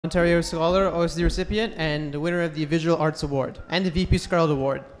Ontario Scholar, OSD recipient, and the winner of the Visual Arts Award and the VPCI Grad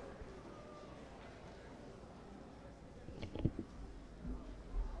Award.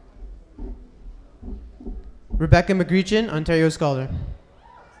 Rebecca McGreechin, Ontario Scholar.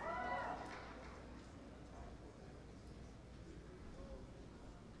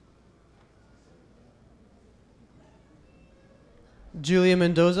 Julia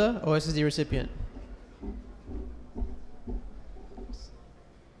Mendoza, OSD recipient.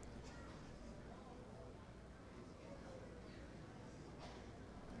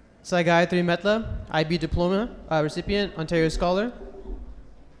 Saigayatri Metla, IB Diploma recipient, Ontario Scholar.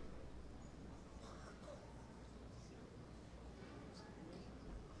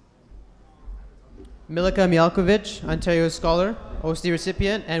 Milika Mialkovic, Ontario Scholar, OSD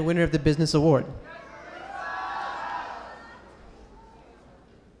recipient, and winner of the Business Award.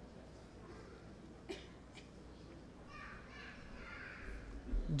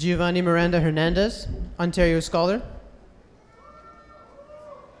 Giovanni Miranda Hernandez, Ontario Scholar.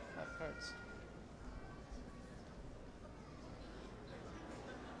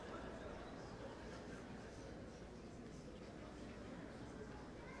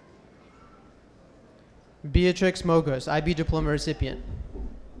 Beatrix Mogos, IB Diploma recipient.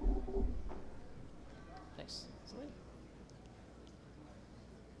 Thanks.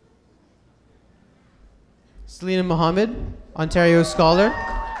 Selena Mohammed, Ontario Scholar,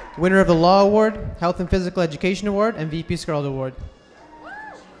 winner of the Law Award, Health and Physical Education Award, and VPCI Grad Award.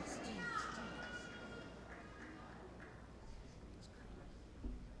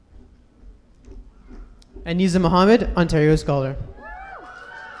 Aniza Mohammed, Ontario Scholar.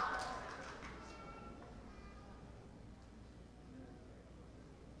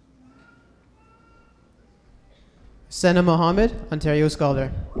 Sena Mohammed, Ontario Scholar.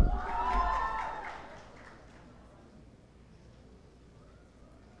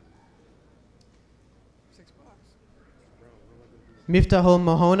 Miftahul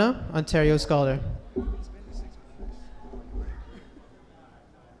Mahona, Ontario Scholar.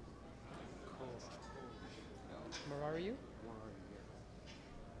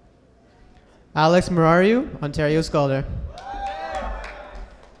 Alex Marariu, Ontario Scholar.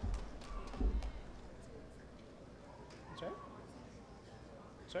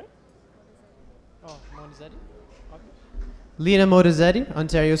 Lena Modazetti,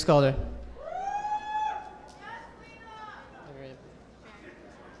 Ontario Scholar.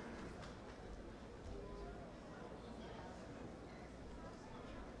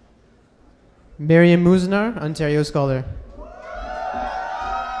 Miriam Muznar, Ontario Scholar.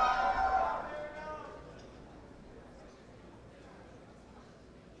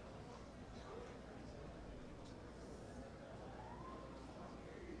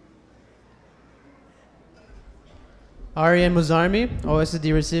 Ariane Muzarmi,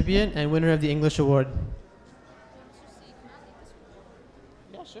 OSD recipient and winner of the English Award.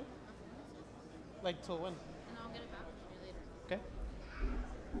 Yeah, sure. Like till when? And I'll get it back to you later. Okay.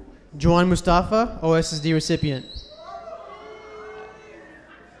 Juan Mustafa, OSD recipient.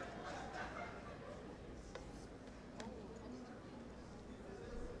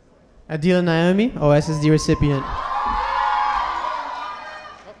 Adila Naomi, OSD recipient.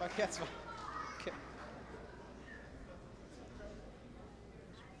 Oh, okay, that's fine. Okay.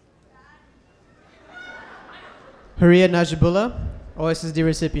 Hurriyat Najibullah, OSSD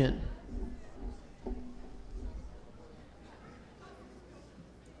recipient.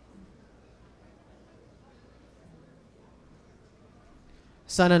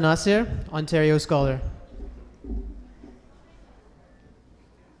 Sana Nasir, Ontario Scholar.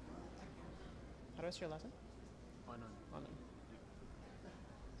 How do I say your last name? Onan.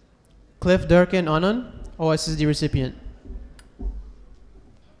 Cliff Durkin Onan, OSSD recipient.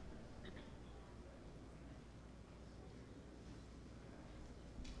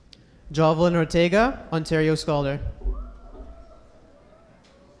 Jovelyn Ortega, Ontario Scholar. What's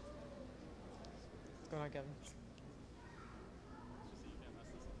going on, Kevin?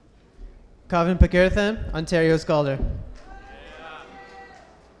 Kevin Pakirthan, Ontario Scholar.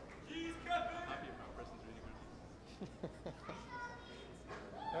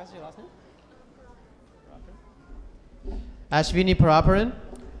 What's your last name? Ashvini Paraparan,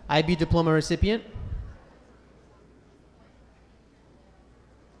 IB Diploma recipient.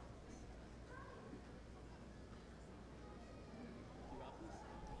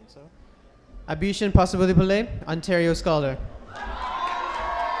 Abhishan Pasabudipale, Ontario Scholar.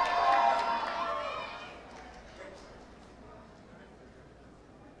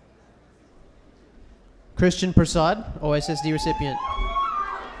 Christian Prasad, OSSD recipient. Are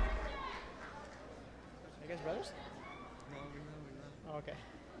you guys brothers? No, okay.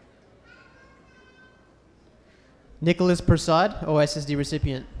 Nicholas Prasad, OSSD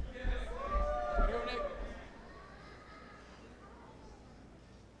recipient.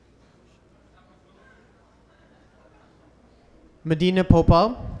 Medina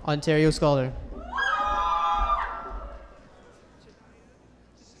Popal, Ontario Scholar.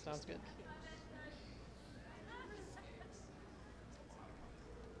 Sounds good.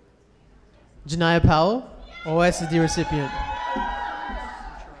 Janaya Powell, OSSD recipient.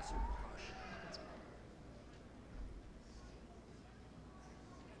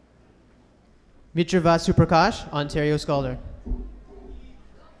 Mitravasu Prakash, Ontario Scholar.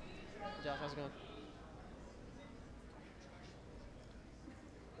 Josh, how's it going?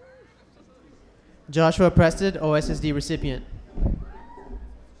 Joshua Preston, OSSD recipient.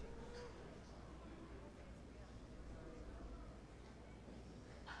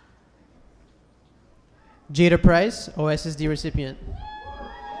 Jada Price, OSSD recipient.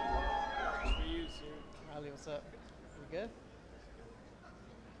 Ali, what's up? You good?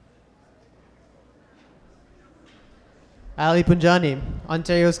 Ali Punjani,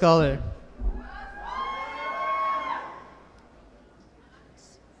 Ontario Scholar.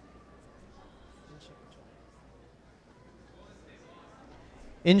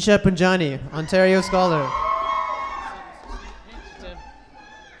 Insha Punjani, Ontario Scholar.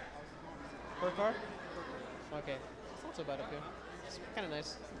 Perkar? Okay, it's not so bad up here. It's kind of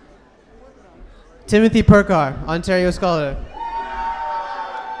nice. Timothy Perkar, Ontario Scholar.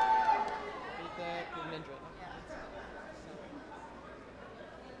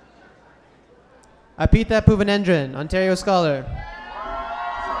 Apita Puvanendran, Ontario Scholar.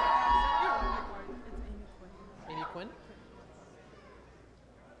 Amy Quinn?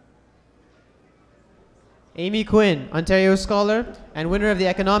 Amy Quinn, Ontario Scholar, and winner of the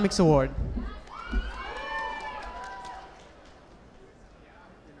Economics Award.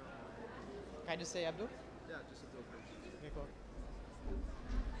 Can I just say Abdul? Yeah, just Abdul. Okay, cool.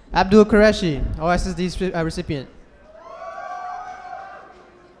 Abdul Qureshi, OSSD recipient.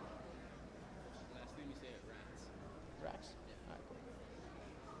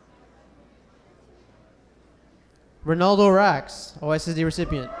 Ronaldo Rax, OSSD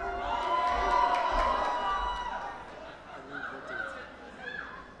recipient.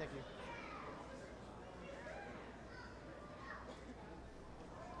 Thank you.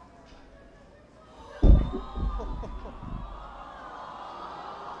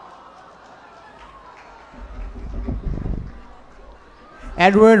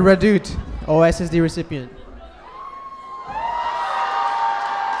 Edward Radut, OSSD recipient.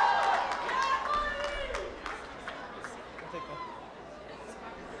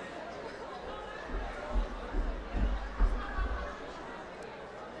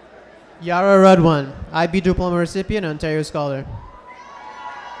 Yara Rudwan, IB Diploma recipient, Ontario Scholar.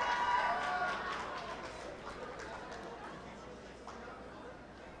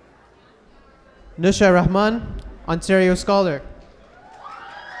 Nusha Rahman, Ontario Scholar.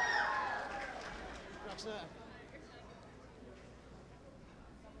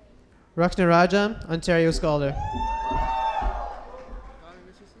 Raksna Raja, Ontario Scholar.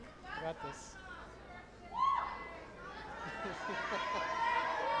 Got this.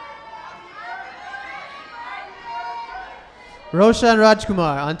 Roshan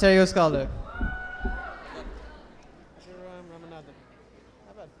Rajkumar, Ontario Scholar.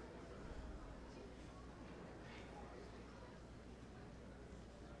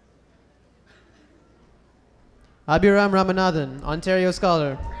 Abhiram Ramanathan, Ontario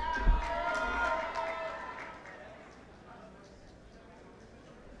Scholar.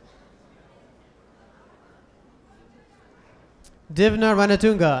 Divna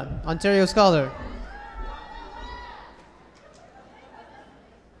Ranatunga, Ontario Scholar.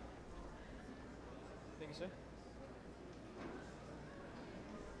 Thank you, sir.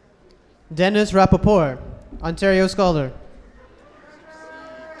 Dennis Rappaport, Ontario Scholar.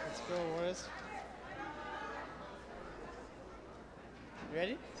 Let's go, Warris. You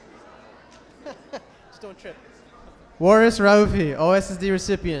ready? Just don't trip. Warris Raufi, OSSD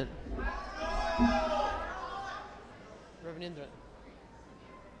recipient. Ravanindran.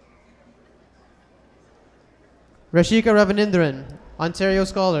 Rashika Ravanindran, Ontario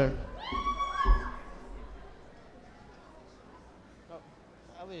Scholar. Oh,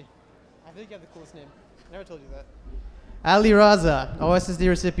 Ali, I think you have the coolest name. Never told you that. Ali Raza, OSSD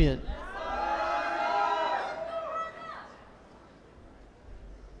recipient.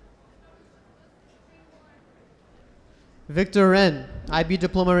 Victor Wren, IB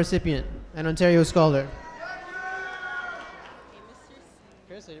Diploma recipient and Ontario Scholar.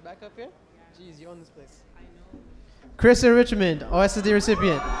 Chris, are you back up here? Jeez, you own this place. I know. Chris Richmond, OSSD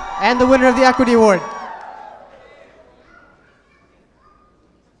recipient and the winner of the Equity Award.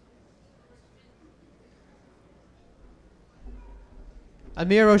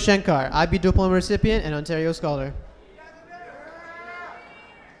 Amir Oshankar, IB Diploma recipient and Ontario Scholar.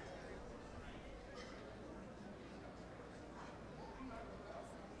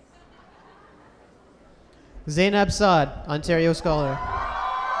 Zainab Saad, Ontario Scholar.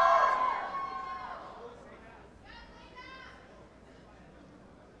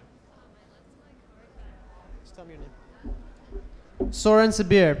 Just tell me your name. Soren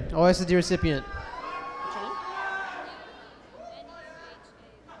Sabir, OSSD recipient.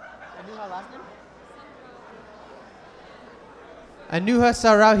 Anuha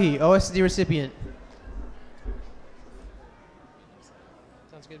Sarahi, OSSD recipient.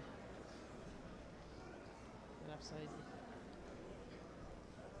 Sounds good.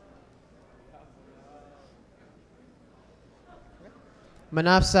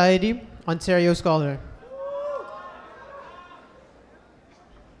 Manaf Saidi, Ontario Scholar.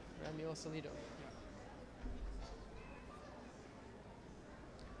 Ramuel Salido.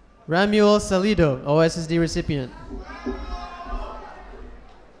 Ramuel Salido, OSSD recipient.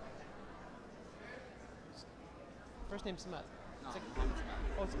 First name Samad.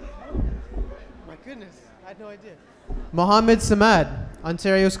 My goodness, I had no idea. Mohammed Samad,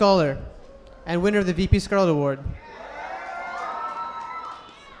 Ontario Scholar, and winner of the VP Grad Award.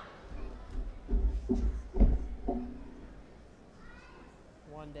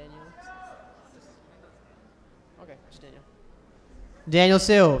 Daniel. Okay, just Daniel. Daniel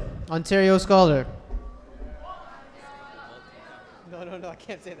Sale, Ontario Scholar. No, I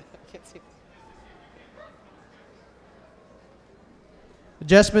can't say that. I can't say that.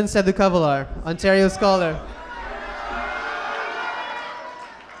 Jasmine Sedukavalar, Ontario Scholar.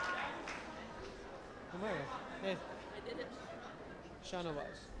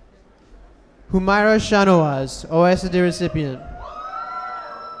 Humaira Shanawaz, OSSD recipient.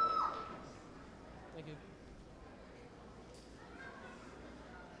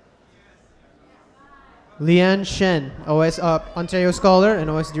 Leanne Shen, Ontario Scholar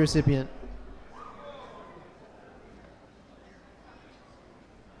and OSD recipient.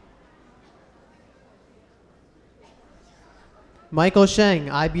 Michael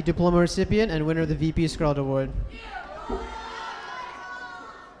Sheng, IB Diploma recipient and winner of the VP Grad Award.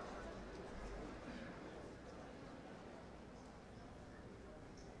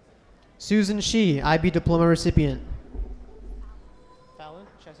 Susan Shi, IB Diploma recipient. Fallon,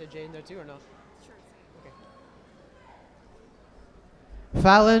 should I say J in there too or no?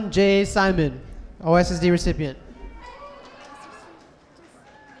 Fallon J. Simon, OSSD recipient.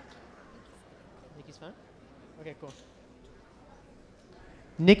 Nikki's fine? Okay, cool.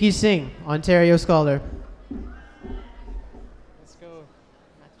 Nikki Singh, Ontario Scholar. Let's go.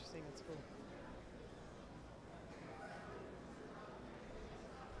 Matthew Singh, let's go.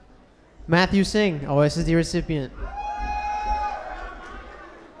 Matthew Singh, OSSD recipient.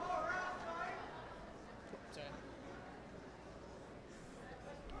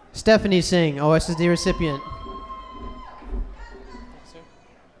 Stephanie Singh, OSSD recipient. Yes, sir.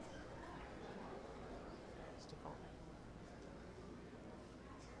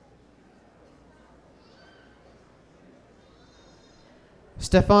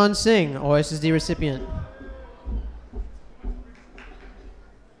 Stefan Singh, OSSD recipient.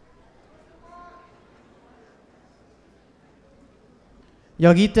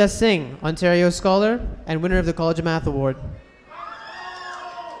 Yogita Singh, Ontario Scholar and winner of the College of Math Award.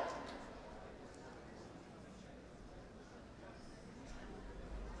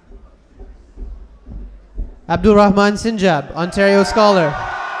 Abdul Rahman Sinjab, Ontario Scholar.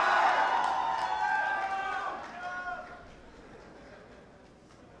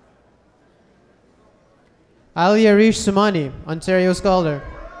 Ali Arish Sumani, Ontario Scholar.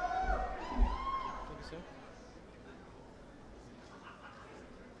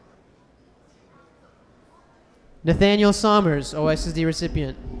 Nathaniel Sommers, OSSD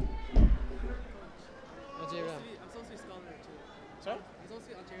recipient. I'm also a scholar too. Sorry? He's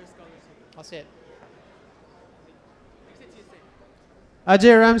also Ontario Scholar too. I'll say it. Tuesday.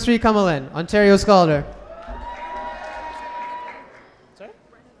 Ajay Ramsri Kamalan, Ontario Scholar. Sorry?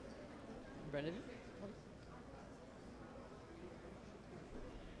 Brendan?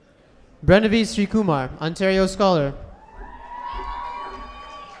 Brenavi Sri Kumar, Ontario Scholar.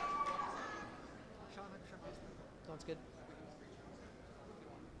 Sounds good.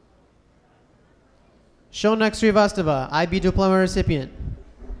 Shonak Srivastava, IB Diploma recipient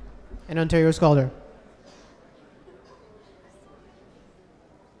and Ontario Scholar.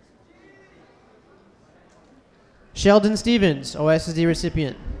 Sheldon Stevens, OSSD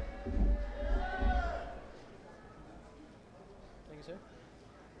recipient. Thank you, sir.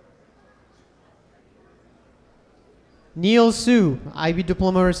 Neil Su, IB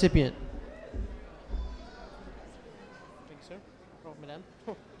diploma recipient. Thank you, sir. Oh, madam.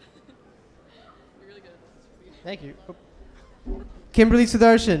 You're really good at this. Thank you. Kimberly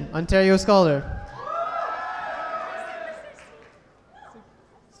Sudarshan, Ontario Scholar.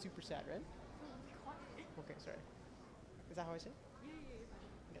 Super sad, right? Okay, sorry. Is that how I say it?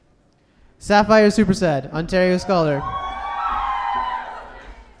 Yeah. Sapphire Super Sad, Ontario Scholar.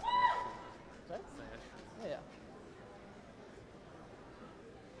 Sorry? Yeah.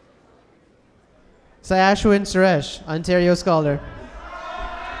 Sayashwin Suresh, Ontario Scholar.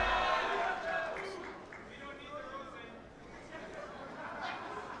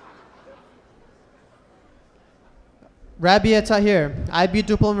 Rabia Tahir, IB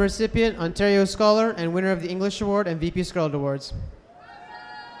diploma recipient, Ontario Scholar, and winner of the English Award and VP Scroll Awards.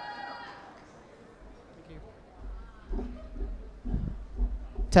 Thank you.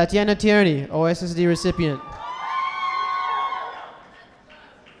 Tatiana Tierney, OSSD recipient.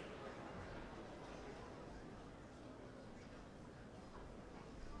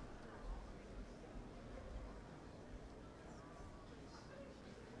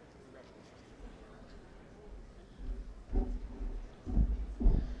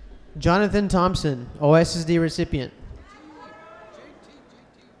 Jonathan Thompson, OSSD recipient.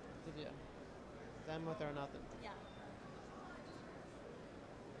 Yeah. Them with or nothing. Yeah.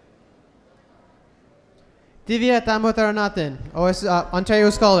 Divya Tamotaranathan, Ontario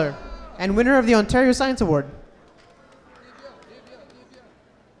Scholar, and winner of the Ontario Science Award.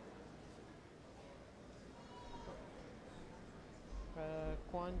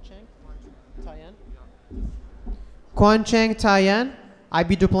 Quan Cheng Taiyan. Quan Cheng Taiyan,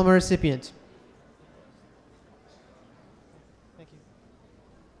 IB diploma recipient. Thank you.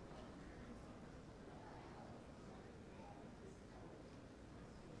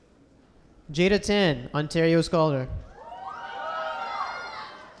 Jada Tan, Ontario Scholar.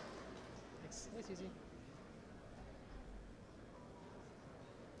 Thanks. Thanks,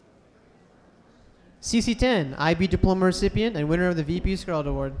 Susie. CC 10, IB diploma recipient and winner of the VP Scroll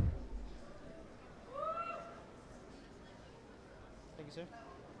Award. Thank you, sir.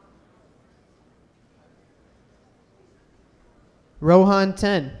 Rohan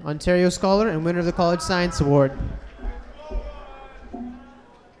 10, Ontario Scholar and winner of the College Science Award.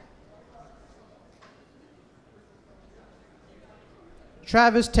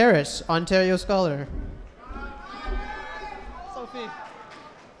 Travis Terrace, Ontario Scholar. Sophie,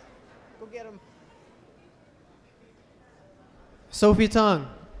 go get him. Sophie Tong,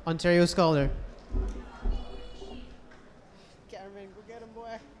 Ontario Scholar. Cameron, go get him,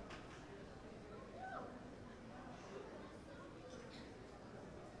 boy.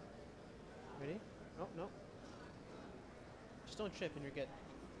 Ready? Oh, no. Just don't trip and you're good.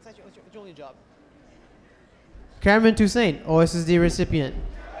 It's your only job. Cameron Toussaint, OSSD recipient.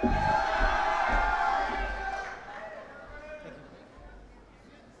 Thank you.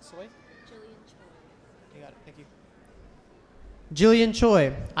 Soy? Jillian Choi. You got it. Thank you. Jillian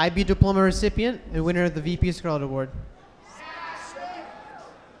Choi, IB diploma recipient and winner of the VP Scroll Award.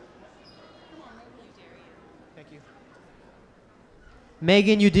 Thank you.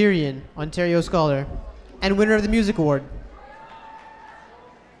 Megan Udirian, Ontario Scholar, and winner of the Music Award.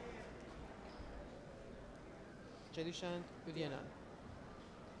 Jadushant Udayanan.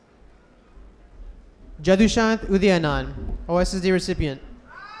 Jadushant Udayanan, OSSD recipient.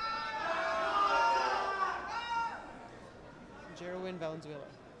 Jerwin Valenzuela.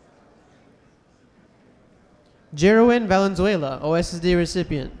 Jerwin Valenzuela, OSSD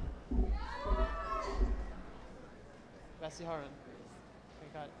recipient. Vasiharan. I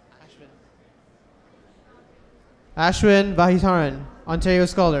got Ashwin. Ashwin Vahisaran, Ontario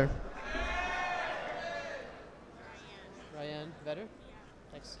Scholar. Ryan Vetter.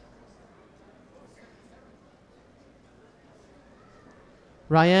 Thanks.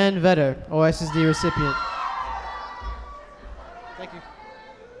 Ryan Vetter, OSSD recipient. Thank you.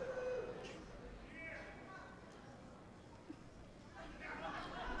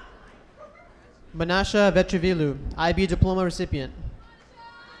 Manasha Vetrivilu, IB diploma recipient.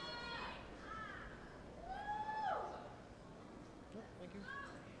 Thank you.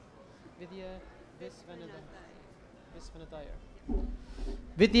 Vidya Visvanatayar.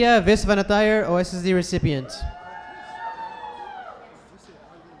 Vidya Visvanatayar, OSSD recipient.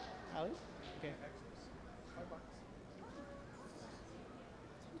 Ali? Okay.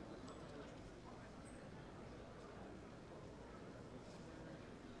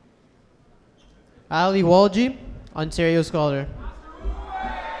 Ali Walji, Ontario Scholar.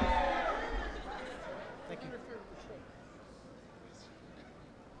 Thank you.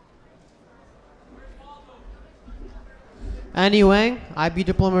 Annie Wang, IB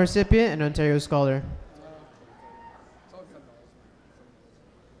Diploma recipient and Ontario Scholar.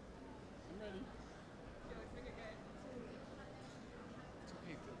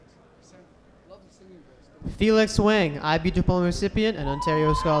 Felix Wang, IB Diploma recipient and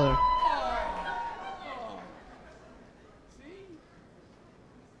Ontario Scholar.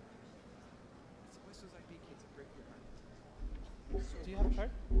 Do you have a card?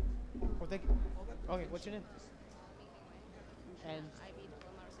 Oh, thank you. Okay, what's your name? And IB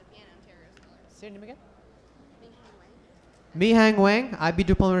Diploma recipient, Ontario Scholar. say your name again? Mihang Wang, IB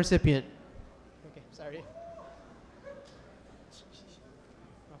Diploma recipient. Okay, sorry.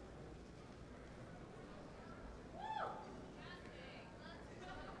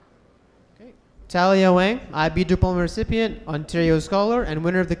 Okay. Talia Wang, IB Diploma recipient, Ontario Scholar, and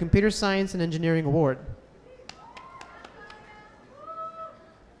winner of the Computer Science and Engineering Award.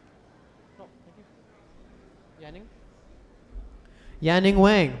 Oh, thank you. Yanning? Yanning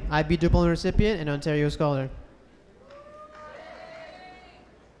Wang, IB Diploma recipient and Ontario Scholar.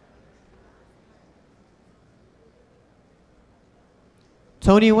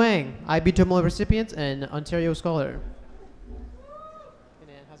 Tony Wang, IB Diploma recipient and Ontario Scholar. Hey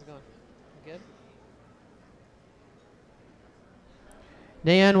Nan, how's it going? You good?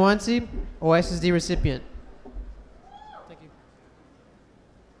 Nayan Wansi, OSSD recipient. Thank you.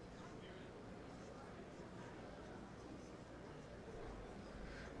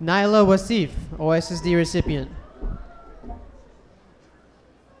 Naila Wasif, OSSD recipient.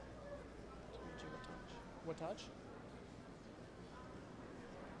 Wataj?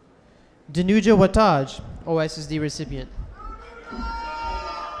 Danuja Wataj, OSSD recipient.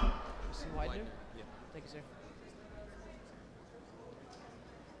 Widener? Yeah. Thank you, sir.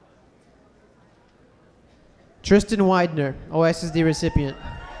 Tristan Widener, OSSD recipient.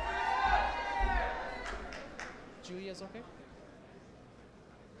 Julia's okay?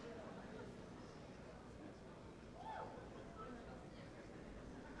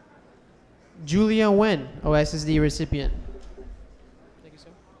 Julia Wen, OSSD recipient. Thank you, sir.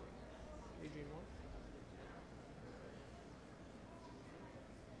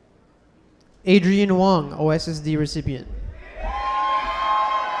 Adrian Wong, OSSD recipient.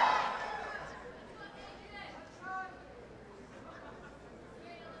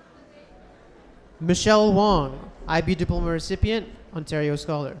 Michelle Wong, IB Diploma recipient, Ontario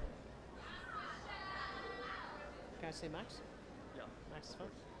Scholar. Can I say Max? Yeah. Max is fine.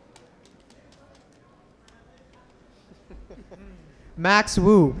 Max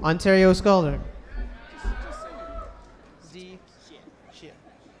Wu, Ontario Scholar.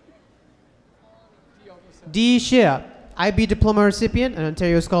 D. Shia, IB Diploma recipient and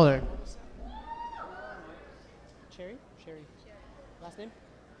Ontario Scholar. Cherry? Cherry. Last name?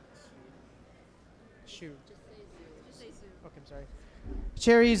 Shu. Just say Sue. Okay, I'm sorry.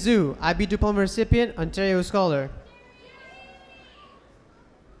 Cherry Zhu, IB Diploma recipient, Ontario Scholar.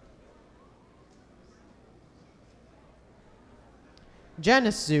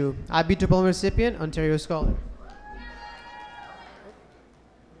 Janice Zhu, IB Diploma recipient, Ontario Scholar.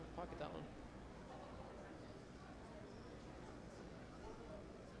 Pocket that one.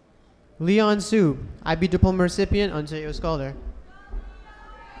 Leon Su, IB Diploma recipient, Ontario Scholar.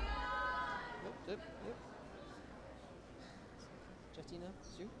 Justina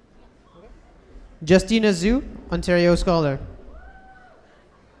Zhu? Okay. Justina Zhu, Ontario Scholar.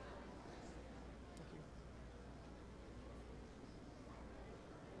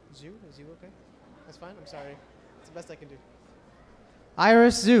 Zhu? Is Zhu okay? That's fine? I'm sorry. It's the best I can do.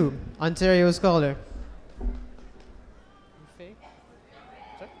 Iris Zhu, Ontario Scholar. Rufei?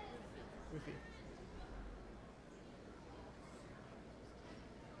 Sorry? Rufei.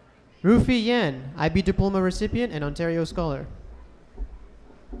 Rufi Yan, IB Diploma recipient and Ontario Scholar.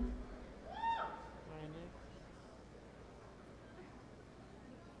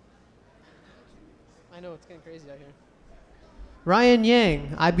 I know, it's getting crazy out here. Ryan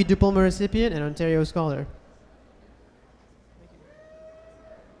Yang, IB Diploma recipient and Ontario Scholar. Thank you.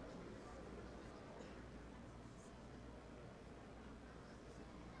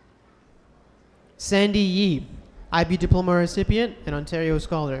 Sandy Yi, IB Diploma recipient and Ontario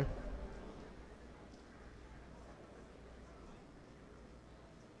Scholar.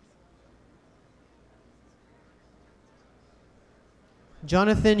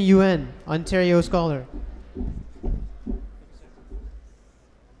 Jonathan Yuen, Ontario Scholar.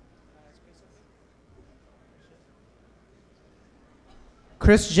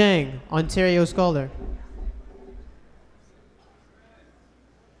 Chris Zhang, Ontario Scholar.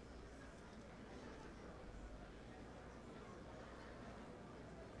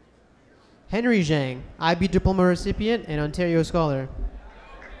 Henry Zhang, IB Diploma recipient and Ontario Scholar.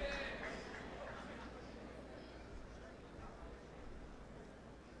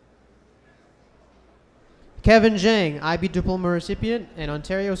 Kevin Zhang, IB Diploma recipient and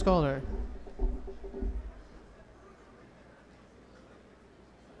Ontario Scholar.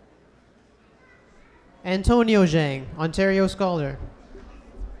 Antonio Zhang, Ontario Scholar.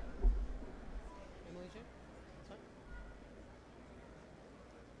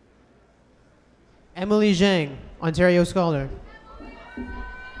 Emily Zhang, Ontario Scholar.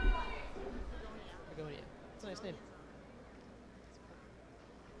 Begonia. That's a nice name.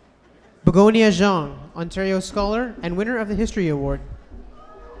 Begonia Zhang, Ontario Scholar and winner of the History Award.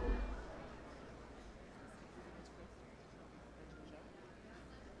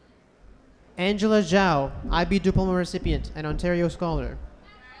 Angela Zhao, IB Diploma recipient and Ontario Scholar.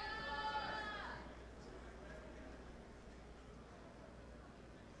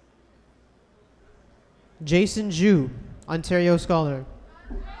 Jason Zhu, Ontario Scholar.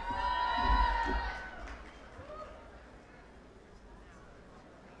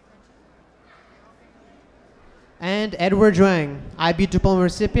 And Edward Zhuang, IB Diploma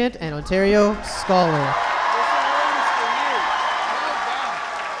recipient and Ontario Scholar.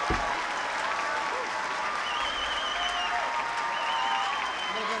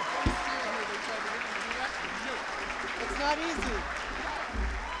 It's not easy.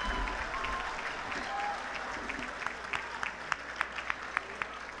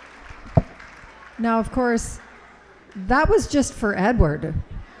 Now, of course, that was just for Edward.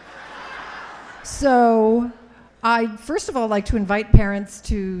 So I'd first of all like to invite parents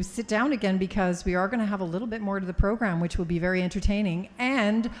to sit down again because we are going to have a little bit more to the program, which will be very entertaining.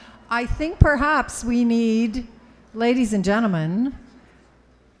 And I think perhaps we need, ladies and gentlemen,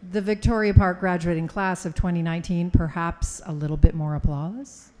 the Victoria Park graduating class of 2019, perhaps a little bit more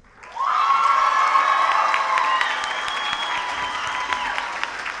applause.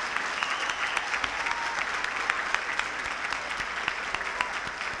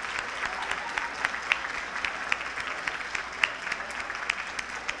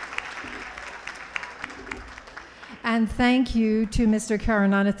 And thank you to Mr.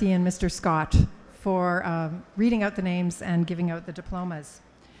 Karunanathy and Mr. Scott for reading out the names and giving out the diplomas.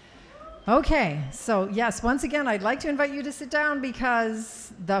 Okay, so yes, once again, I'd like to invite you to sit down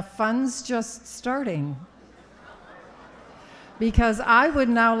because the fun's just starting. Because I would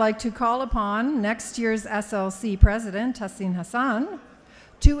now like to call upon next year's SLC president, Tassin Hassan,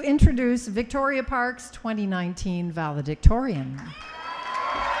 to introduce Victoria Park's 2019 valedictorian.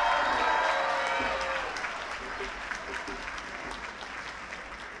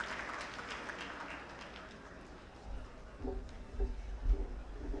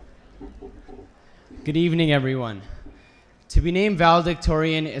 Good evening, everyone. To be named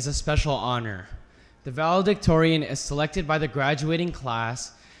valedictorian is a special honor. The valedictorian is selected by the graduating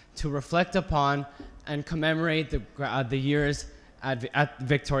class to reflect upon and commemorate the years at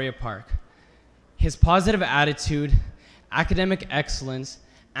Victoria Park. His positive attitude, academic excellence,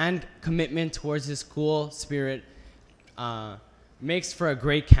 and commitment towards his school spirit makes for a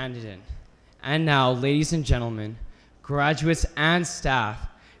great candidate. And now, ladies and gentlemen, graduates and staff,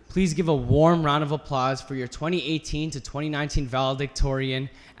 please give a warm round of applause for your 2018 to 2019 valedictorian,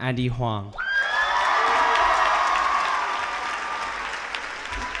 Andy Huang.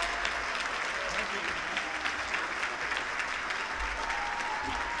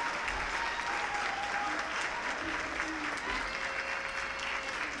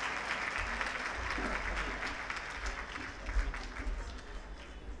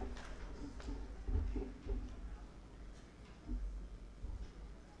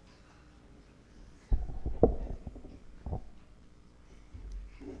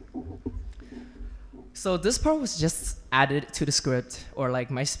 So this part was just added to the script, or like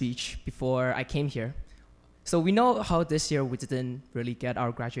my speech, before I came here. So we know how this year we didn't really get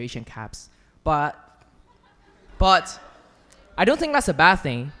our graduation caps, but I don't think that's a bad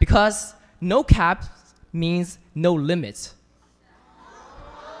thing, because no caps means no limit.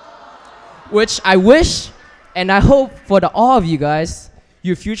 Which I wish and I hope for all of you guys,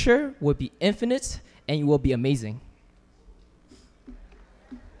 your future will be infinite and you will be amazing.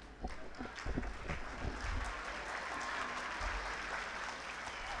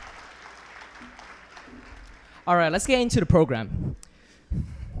 All right, let's get into the program.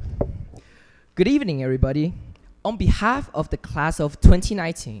 Good evening, everybody. On behalf of the class of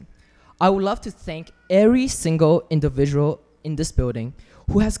 2019, I would love to thank every single individual in this building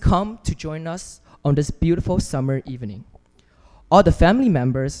who has come to join us on this beautiful summer evening. All the family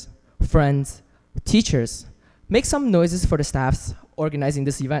members, friends, teachers, make some noises for the staffs organizing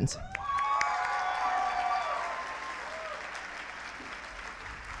this event.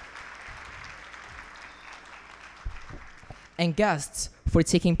 and guests for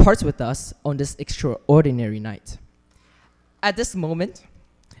taking part with us on this extraordinary night. At this moment,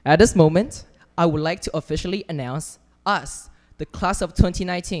 I would like to officially announce us, the class of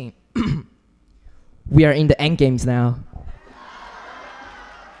 2019. We are in the end games now.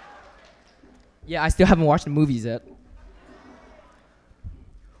 Yeah, I still haven't watched the movies yet.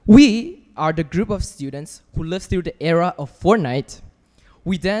 We are the group of students who lived through the era of Fortnite.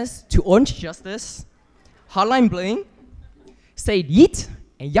 We danced to Orange Justice, Hotline Bling, said yeet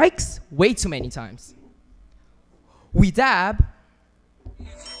and yikes way too many times. We dab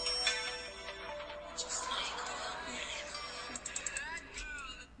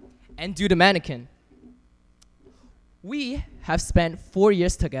and do the mannequin. We have spent 4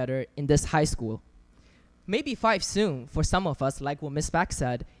 years together in this high school. Maybe 5 soon for some of us, like what Miss Back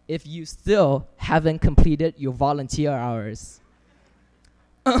said, if you still haven't completed your volunteer hours.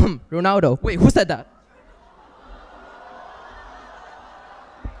 Ronaldo. Wait, who said that?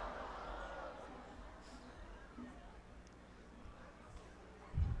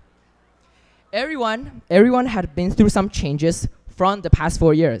 Everyone had been through some changes from the past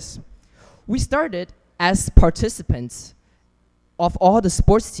 4 years. We started as participants of all the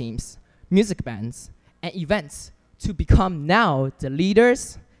sports teams, music bands, and events to become now the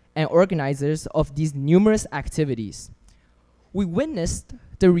leaders and organizers of these numerous activities. We witnessed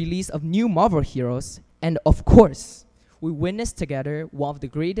the release of new Marvel heroes, and of course, we witnessed together one of the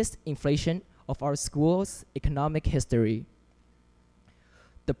greatest inflation of our school's economic history.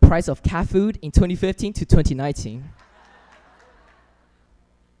 The price of cat food in 2015 to 2019.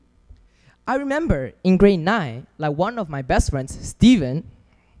 I remember in grade 9, like one of my best friends, Steven,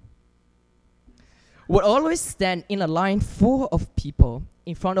 would always stand in a line full of people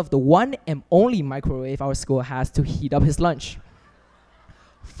in front of the one and only microwave our school has to heat up his lunch.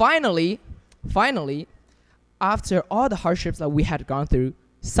 Finally, after all the hardships that we had gone through,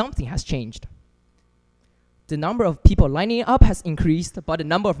 something has changed. The number of people lining up has increased, but the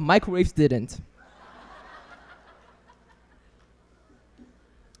number of microwaves didn't.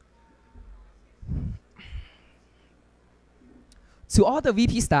 To all the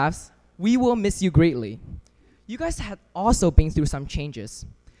VP staffs, we will miss you greatly. You guys have also been through some changes.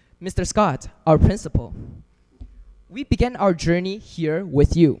 Mr. Scott, our principal, we began our journey here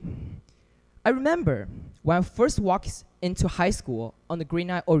with you. I remember when I first walked into high school on the grade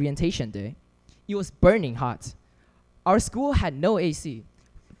 9 orientation day, it was burning hot. Our school had no AC,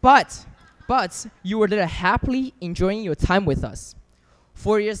 but you were there happily enjoying your time with us.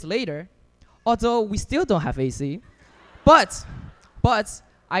 4 years later, although we still don't have AC, but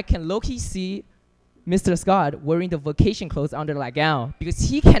I can low-key see Mr. Scott wearing the vacation clothes under that gown because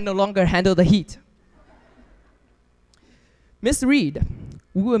he can no longer handle the heat. Miss Reed,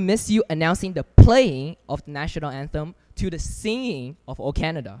 we will miss you announcing the playing of the national anthem to the singing of O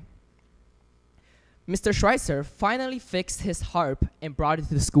Canada. Mr. Schweitzer finally fixed his harp and brought it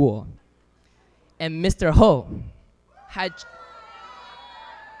to the school. And Mr. Ho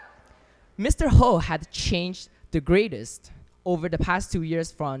had changed the greatest over the past 2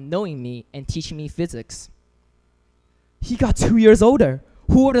 years from knowing me and teaching me physics. He got 2 years older.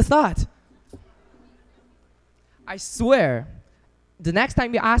 Who would have thought? I swear, the next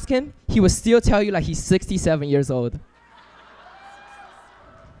time you ask him, he will still tell you like he's 67 years old.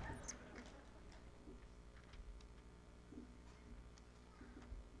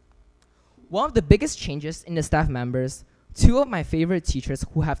 One of the biggest changes in the staff members, 2 of my favorite teachers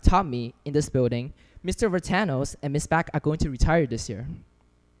who have taught me in this building, Mr. Vertanos and Miss Back, are going to retire this year.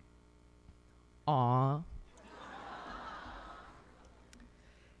 Aww.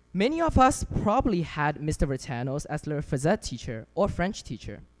 Many of us probably had Mr. Vertanos as their phys ed teacher or French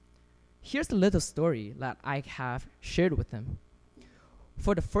teacher. Here's a little story that I have shared with him.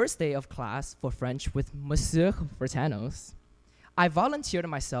 For the first day of class for French with Monsieur Vertanos, I volunteered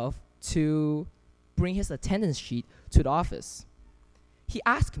myself to bring his attendance sheet to the office. He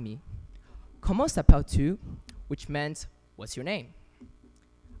asked me, "Comment s'appelles-tu?" which meant, "What's your name?"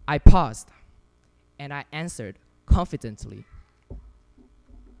 I paused, and I answered confidently,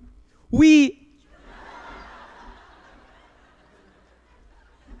 "Oui."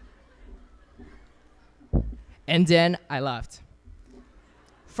 And then I laughed.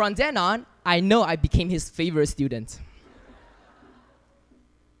 From then on, I know I became his favorite student.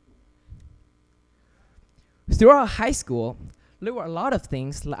 Throughout high school, there were a lot of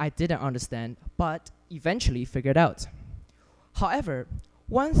things that I didn't understand, but eventually figured out. However,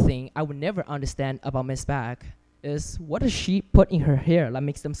 one thing I would never understand about Miss Back is what does she put in her hair that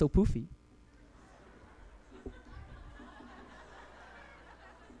makes them so poofy?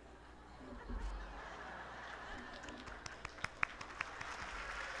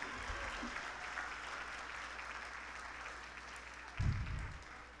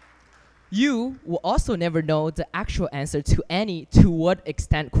 You will also never know the actual answer to any to what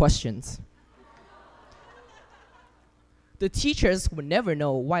extent questions. The teachers will never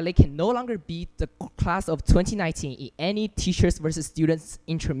know why they can no longer beat the class of 2019 in any teachers versus students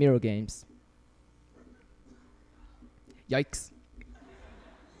intramural games. Yikes.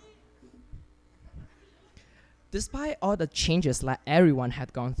 Despite all the changes that everyone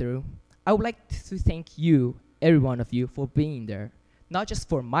had gone through, I would like to thank you, every one of you, for being there. Not just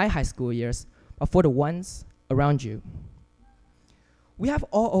for my high school years, but for the ones around you. We have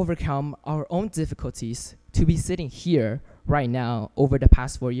all overcome our own difficulties to be sitting here right now over the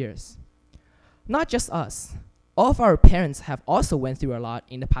past 4 years. Not just us. All of our parents have also went through a lot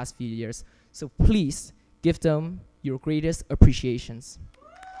in the past few years, so please give them your greatest appreciations.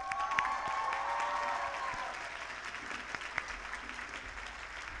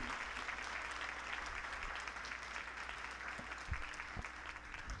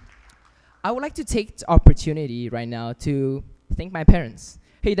 I would like to take the opportunity right now to thank my parents.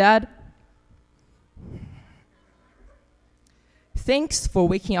 Hey, Dad. Thanks for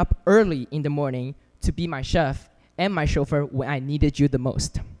waking up early in the morning to be my chef and my chauffeur when I needed you the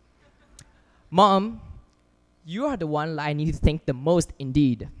most. Mom, you are the one that I need to thank the most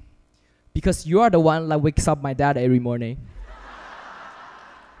indeed, because you are the one that wakes up my dad every morning.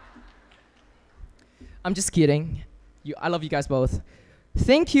 I'm just kidding. I love you guys both.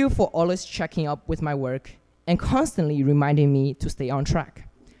 Thank you for always checking up with my work and constantly reminding me to stay on track.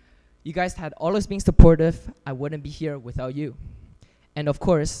 You guys had always been supportive. I wouldn't be here without you. And of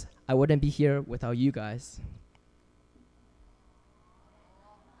course, I wouldn't be here without you guys.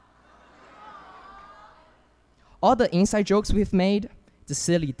 All the inside jokes we've made, the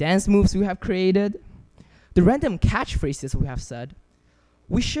silly dance moves we have created, the random catchphrases we have said,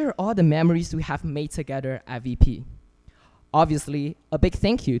 we share all the memories we have made together at VP. Obviously, a big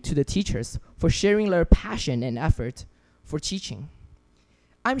thank you to the teachers for sharing their passion and effort for teaching.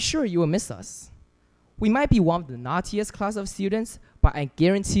 I'm sure you will miss us. We might be one of the naughtiest class of students, but I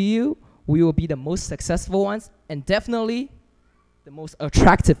guarantee you we will be the most successful ones and definitely the most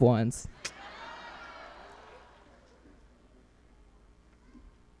attractive ones.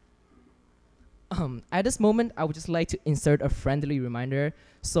 At this moment, I would just like to insert a friendly reminder.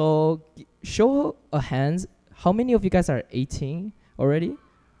 So show of hands. How many of you guys are 18 already?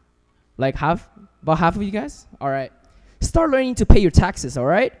 Like half? About half of you guys? All right. Start learning to pay your taxes, all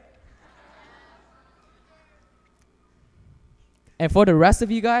right? And for the rest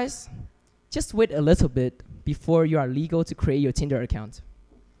of you guys, just wait a little bit before you are legal to create your Tinder account.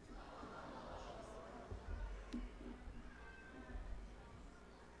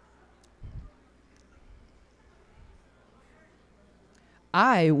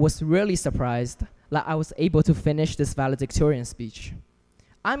 I was really surprised that I was able to finish this valedictorian speech.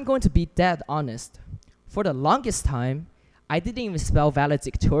 I'm going to be dead honest. For the longest time, I didn't even spell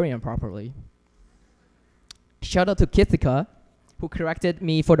valedictorian properly. Shout out to Kithika, who corrected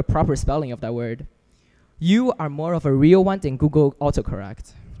me for the proper spelling of that word. You are more of a real one than Google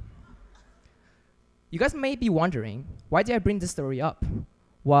autocorrect. You guys may be wondering, why did I bring this story up?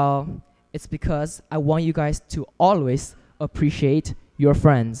 Well, it's because I want you guys to always appreciate your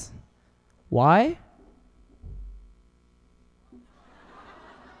friends. Why?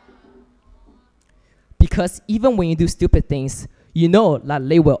 Because even when you do stupid things, you know that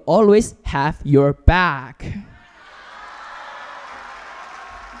they will always have your back.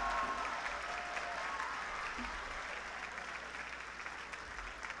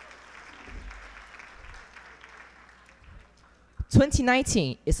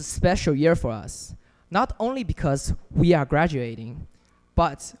 "2019 is a special year for us, not only because we are graduating,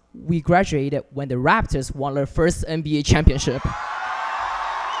 but we graduated when the Raptors won their first NBA championship.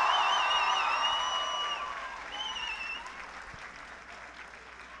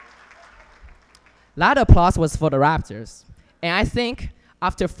 That applause was for the Raptors. And I think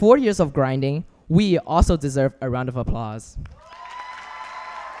after 4 years of grinding, we also deserve a round of applause.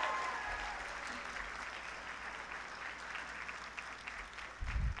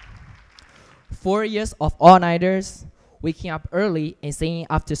 "4 years of all-nighters, waking up early and staying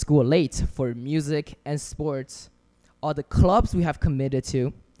after school late for music and sports, all the clubs we have committed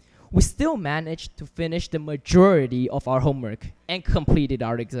to, we still managed to finish the majority of our homework and completed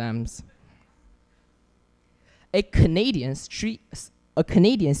our exams. A Canadian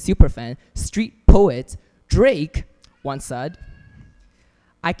superfan, street poet, Drake, once said,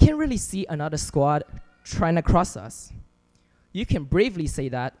 "I can't really see another squad trying to cross us." You can bravely say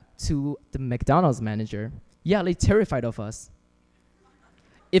that to the McDonald's manager. Yeah, they're terrified of us.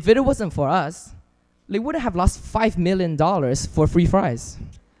 If it wasn't for us, they wouldn't have lost $5 million for free fries.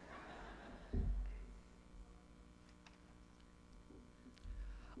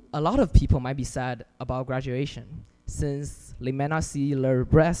 A lot of people might be sad about graduation since they may not see their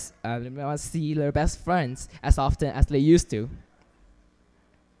best friends as often as they used to.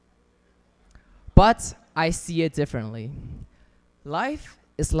 But I see it differently. Life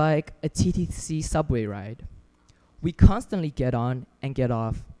is like a TTC subway ride. We constantly get on and get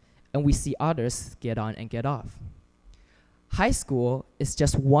off, and we see others get on and get off. High school is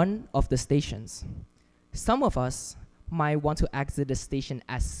just one of the stations. Some of us might want to exit the station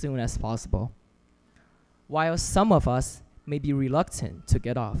as soon as possible, while some of us may be reluctant to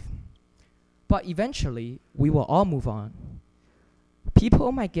get off. But eventually, we will all move on.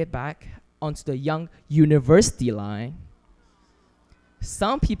 People might get back onto the young university line.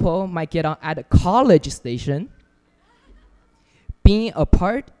 Some people might get on at a college station. Being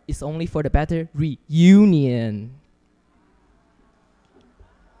apart is only for the better reunion.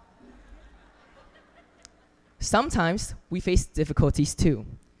 Sometimes we face difficulties too.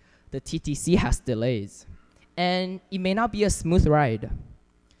 The TTC has delays, and it may not be a smooth ride.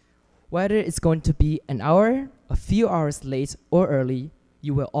 Whether it's going to be an hour, a few hours late, or early,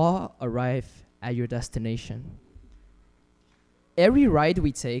 you will all arrive at your destination. Every ride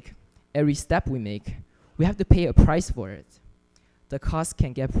we take, every step we make, we have to pay a price for it. The cost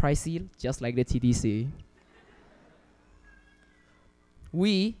can get pricey, just like the TTC.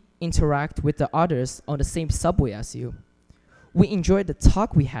 We interact with the others on the same subway as you. We enjoy the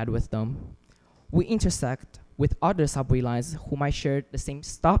talk we had with them. We intersect with other subway lines who might share the same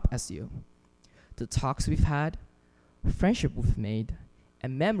stop as you. The talks we've had, friendship we've made,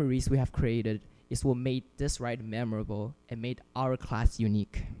 and memories we have created is what made this ride memorable and made our class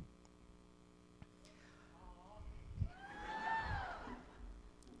unique.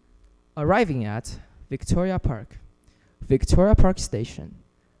 Arriving at Victoria Park Station.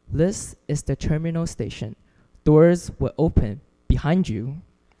 This is the terminal station. Doors will open behind you.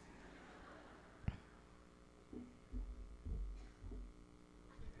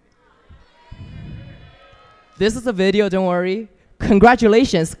 This is a video, don't worry.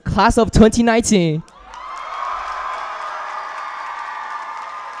 Congratulations, class of 2019.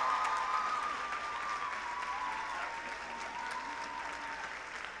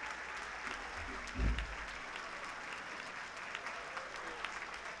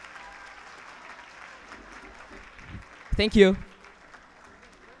 Thank you.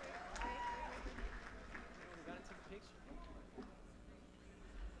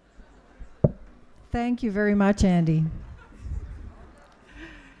 Thank you very much, Andy.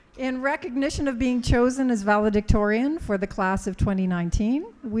 In recognition of being chosen as valedictorian for the class of 2019,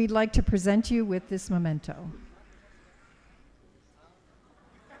 we'd like to present you with this memento.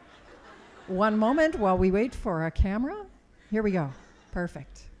 One moment while we wait for a camera. Here we go.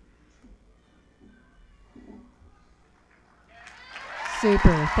 Perfect.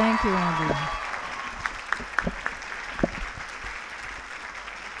 Super. Thank you, Andy.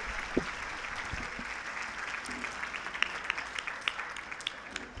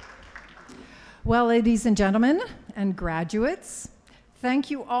 Well, ladies and gentlemen and graduates, thank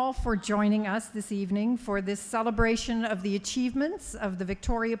you all for joining us this evening for this celebration of the achievements of the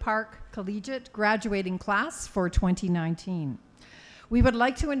Victoria Park Collegiate graduating class for 2019. We would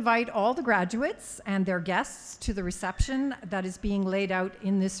like to invite all the graduates and their guests to the reception that is being laid out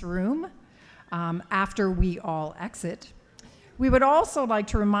in this room after we all exit. We would also like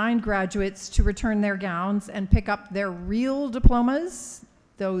to remind graduates to return their gowns and pick up their real diplomas.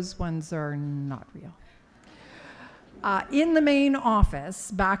 Those ones are not real. In the main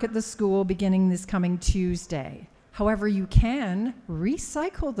office back at the school beginning this coming Tuesday. However, you can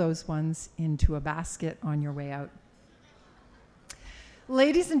recycle those ones into a basket on your way out.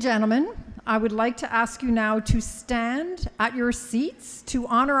 Ladies and gentlemen, I would like to ask you now to stand at your seats to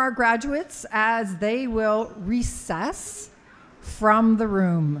honor our graduates as they will recess from the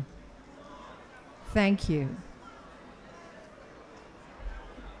room. Thank you.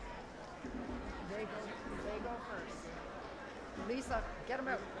 They go first. Lisa, get them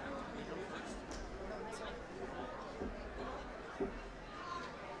out.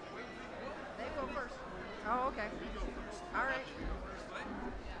 They go first. Oh, okay. All right.